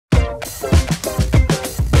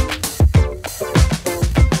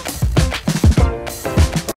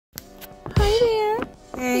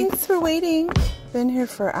been here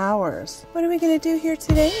for hours. What are we gonna do here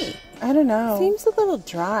today? I don't know. Seems a little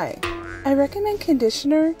dry. I recommend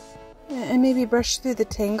conditioner and maybe brush through the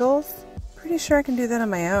tangles. Pretty sure I can do that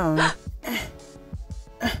on my own.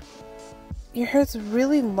 Your hair's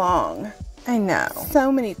really long. I know.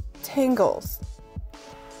 So many tangles.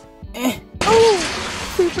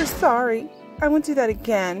 Oh, super sorry. I won't do that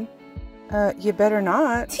again. You better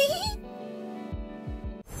not.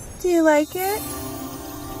 Do you like it?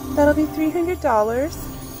 That'll be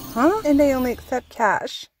 $300. Huh? And I only accept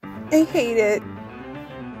cash. I hate it.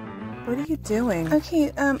 What are you doing?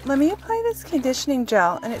 Okay, let me apply this conditioning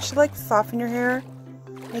gel, and it should like soften your hair.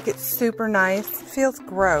 Make it super nice. Feels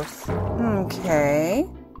gross. Okay.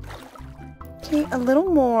 Okay, a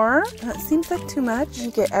little more. That seems like too much.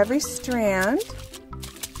 You get every strand.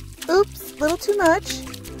 Oops, a little too much.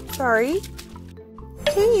 Sorry.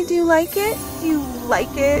 Okay, do you like it? Do you like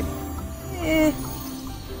it?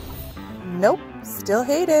 Nope, still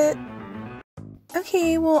hate it.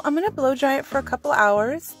 Okay, well, I'm gonna blow dry it for a couple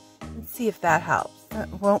hours and see if that helps.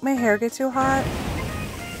 Won't my hair get too hot?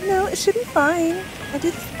 No, it should be fine. I do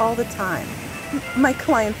this all the time. My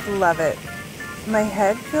clients love it. My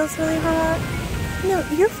head feels really hot. No,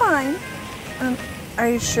 you're fine. Are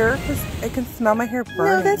you sure? Because I can smell my hair burning.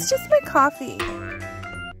 No, that's just my coffee.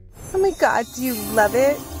 Oh my god, do you love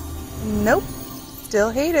it? Nope, still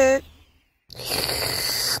hate it.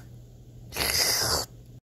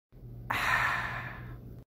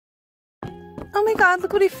 Oh my god,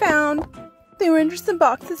 look what I found. They were in some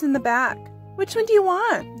boxes in the back. Which one do you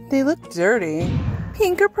want? They look dirty.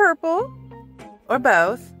 Pink or purple? Or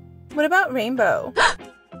both? What about rainbow?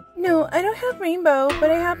 No, I don't have rainbow, but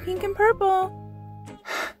I have pink and purple.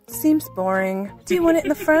 Seems boring. Do you want it in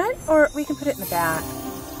the front, or we can put it in the back?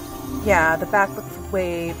 Yeah, the back looks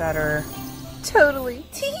way better. Totally.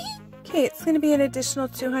 Okay, it's going to be an additional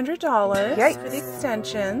 $200 for the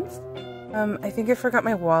extensions. I think I forgot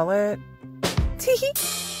my wallet.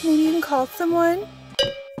 Maybe you can call someone?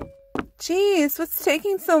 Jeez, what's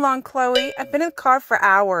taking so long, Chloe? I've been in the car for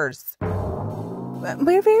hours.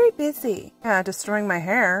 We're very busy. Yeah, destroying my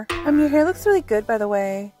hair. Your hair looks really good, by the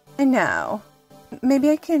way. I know. Maybe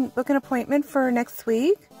I can book an appointment for next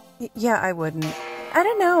week? Yeah, I wouldn't. I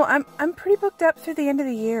don't know. I'm pretty booked up through the end of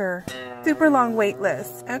the year. Super long wait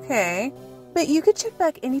list. Okay. But you could check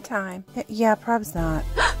back anytime. Yeah, prob's not.